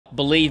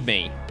Believe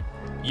me,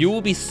 you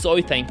will be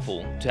so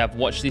thankful to have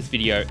watched this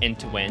video end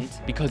to end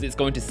because it's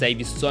going to save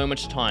you so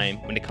much time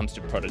when it comes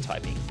to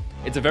prototyping.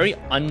 It's a very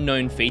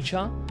unknown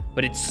feature,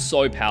 but it's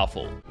so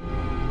powerful.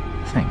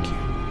 Thank you.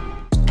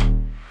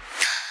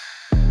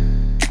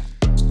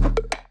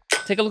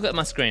 Take a look at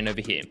my screen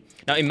over here.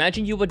 Now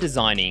imagine you were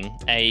designing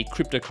a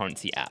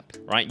cryptocurrency app,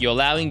 right? You're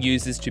allowing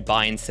users to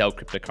buy and sell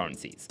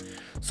cryptocurrencies.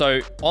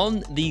 So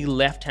on the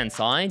left-hand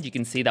side, you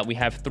can see that we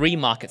have 3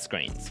 market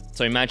screens.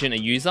 So imagine a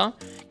user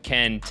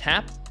can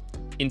tap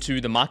into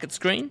the market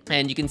screen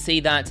and you can see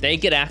that they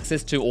get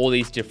access to all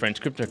these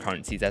different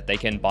cryptocurrencies that they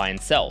can buy and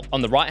sell.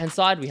 On the right-hand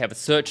side, we have a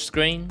search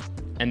screen.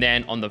 And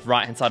then on the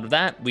right-hand side of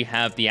that, we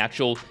have the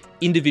actual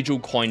individual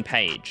coin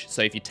page.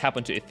 So if you tap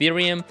onto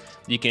Ethereum,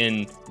 you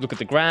can look at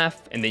the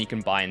graph and then you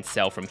can buy and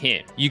sell from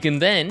here. You can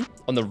then,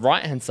 on the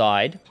right-hand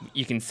side,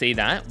 you can see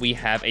that we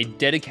have a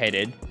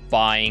dedicated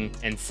buying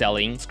and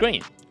selling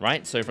screen,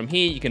 right? So from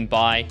here, you can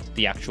buy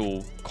the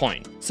actual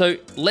coin. So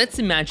let's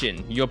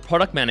imagine your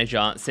product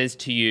manager says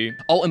to you,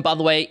 oh, and by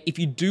the way, if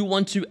you do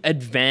want to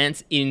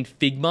advance in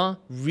Figma,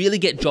 really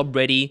get job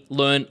ready,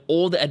 learn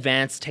all the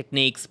advanced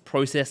techniques,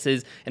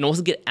 processes, and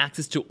also get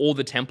access to all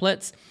the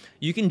templates,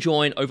 you can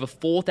join over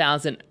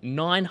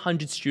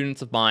 4,900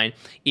 students of mine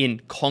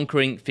in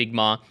conquering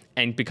Figma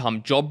and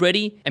become job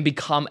ready and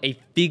become a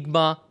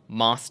Figma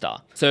master.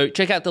 So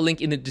check out the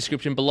link in the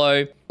description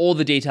below. All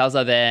the details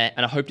are there,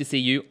 and I hope to see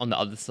you on the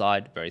other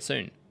side very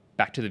soon.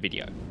 Back to the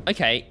video.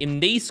 Okay, in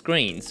these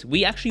screens,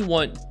 we actually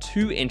want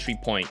 2 entry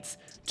points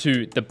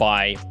to the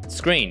buy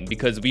screen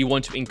because we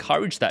want to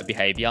encourage that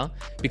behavior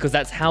because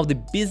that's how the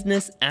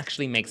business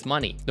actually makes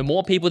money. The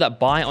more people that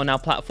buy on our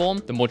platform,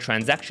 the more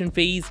transaction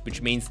fees,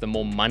 which means the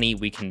more money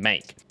we can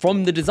make.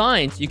 From the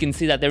designs, you can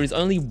see that there is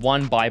only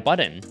 1 buy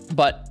button,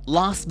 but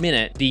last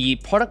minute, the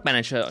product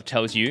manager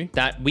tells you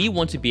that we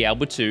want to be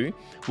able to,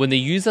 when the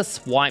user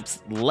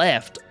swipes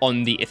left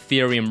on the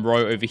Ethereum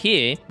row over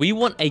here, we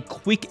want a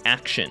quick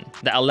action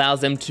that allows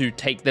them to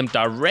take them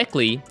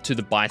directly to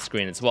the buy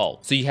screen as well.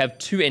 So you have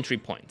 2 entry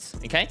points,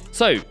 okay?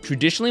 So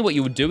traditionally what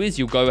you would do is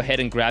you'll go ahead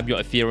and grab your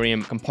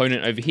Ethereum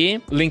component over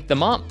here, link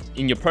them up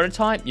in your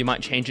prototype, you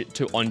might change it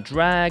to on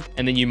drag,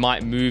 and then you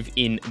might move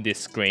in this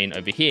screen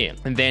over here.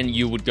 And then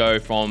you would go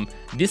from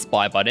this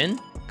buy button,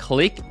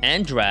 click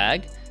and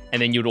drag,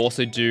 and then you'd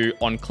also do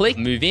on click,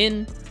 move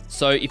in.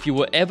 So if you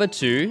were ever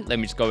to, let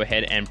me just go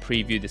ahead and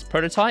preview this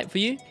prototype for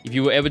you. If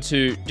you were ever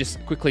to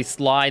just quickly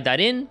slide that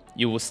in,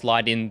 you will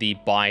slide in the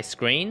buy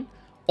screen.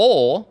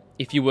 Or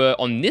if you were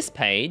on this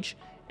page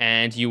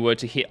and you were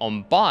to hit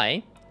on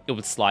buy, it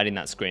would slide in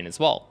that screen as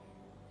well.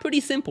 Pretty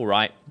simple,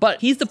 right?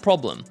 But here's the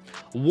problem.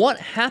 What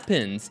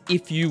happens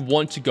if you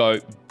want to go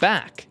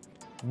back?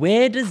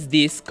 Where does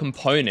this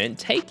component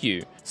take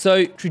you?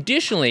 So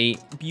traditionally,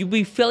 you'll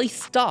be fairly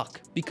stuck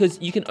because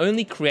you can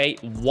only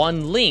create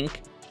 1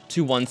 link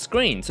to 1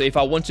 screen. So if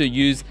I want to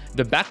use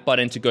the back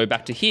button to go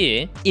back to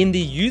here, in the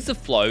user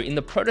flow, in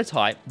the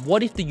prototype,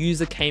 what if the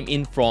user came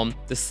in from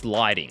the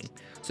sliding?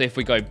 So if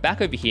we go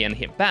back over here and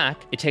hit back,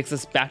 it takes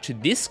us back to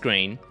this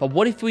screen. But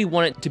what if we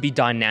want it to be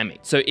dynamic?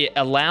 So it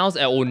allows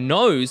or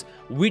knows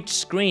which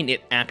screen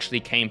it actually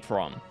came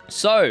from.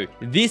 So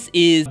this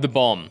is the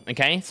bomb,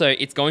 okay? So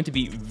it's going to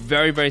be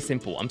very, very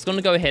simple. I'm just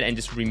gonna go ahead and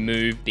just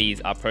remove these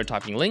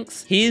prototyping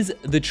links. Here's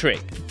the trick.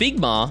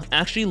 Figma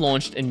actually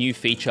launched a new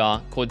feature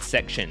called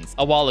sections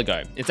a while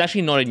ago. It's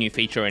actually not a new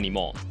feature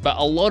anymore, but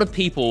a lot of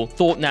people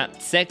thought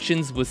that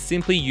sections was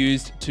simply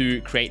used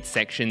to create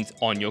sections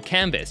on your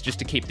canvas, just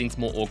to keep things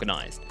more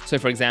organized. So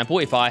for example,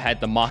 if I had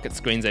the market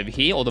screens over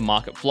here or the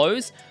market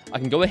flows, I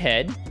can go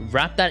ahead,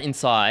 wrap that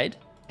inside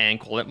and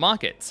call it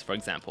markets, for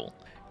example.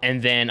 And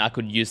then I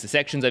could use the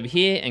sections over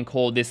here and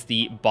call this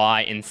the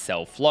buy and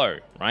sell flow,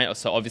 right?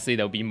 So obviously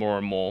there'll be more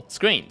and more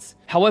screens.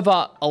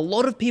 However, a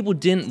lot of people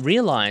didn't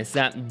realize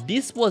that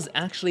this was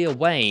actually a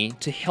way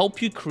to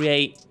help you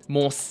create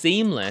more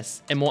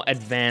seamless and more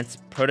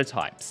advanced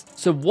prototypes.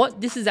 So what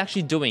this is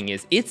actually doing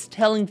is it's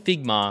telling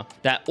Figma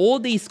that all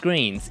these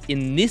screens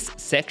in this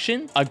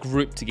section are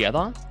grouped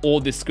together,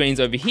 or the screens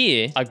over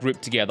here are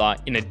grouped together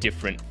in a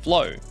different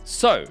flow.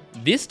 So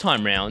this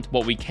time round,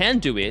 what we can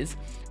do is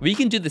we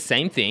can do the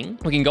same thing.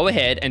 We can go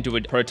ahead and do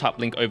a prototype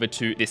link over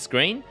to this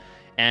screen,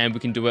 and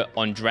we can do it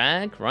on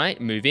drag, right?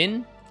 Move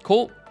in,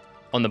 cool.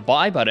 On the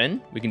buy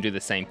button, we can do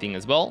the same thing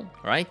as well,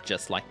 right?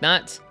 Just like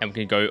that. And we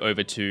can go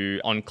over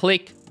to on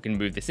click, we can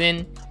move this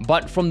in.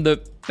 But from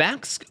the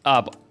back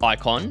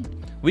icon,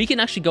 we can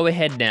actually go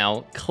ahead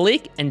now,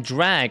 click and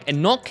drag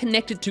and not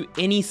connect it to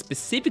any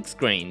specific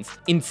screens.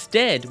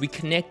 Instead, we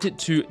connect it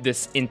to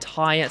this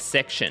entire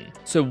section.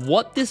 So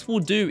what this will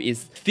do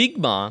is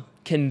Figma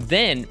can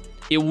then,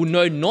 it will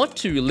know not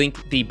to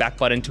link the back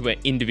button to an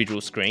individual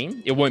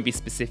screen. It won't be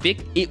specific.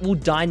 It will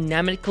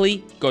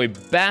dynamically go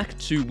back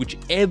to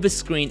whichever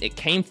screen it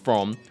came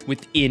from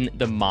within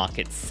the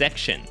market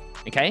section,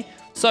 okay?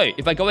 So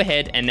if I go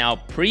ahead and now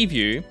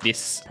preview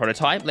this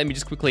prototype, let me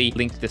just quickly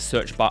link the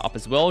search bar up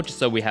as well, just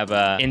so we have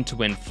a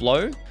end-to-end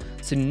flow.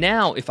 So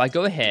now if I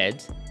go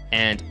ahead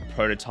and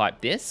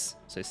prototype this,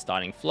 so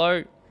starting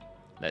flow,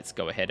 let's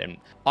go ahead and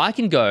I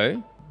can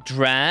go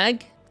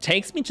drag,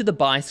 takes me to the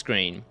buy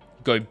screen,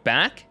 go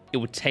back, it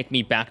will take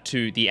me back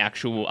to the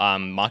actual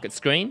market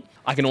screen.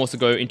 I can also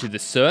go into the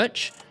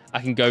search.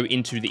 I can go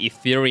into the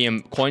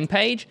Ethereum coin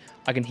page.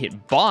 I can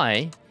hit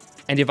buy.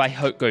 And if I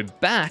go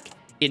back,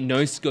 it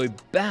knows to go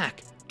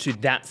back to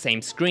that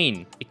same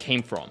screen it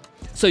came from.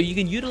 So you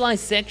can utilize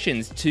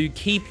sections to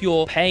keep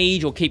your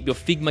page or keep your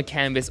Figma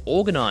canvas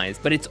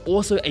organized, but it's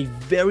also a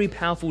very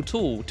powerful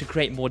tool to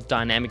create more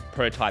dynamic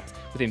prototypes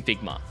within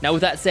Figma. Now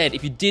with that said,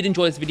 if you did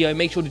enjoy this video,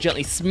 make sure to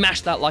gently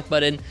smash that like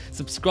button,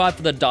 subscribe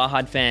for the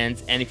diehard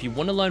fans, and if you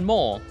want to learn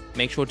more,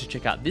 make sure to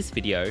check out this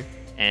video,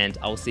 and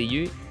I will see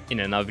you in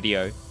another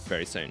video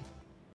very soon.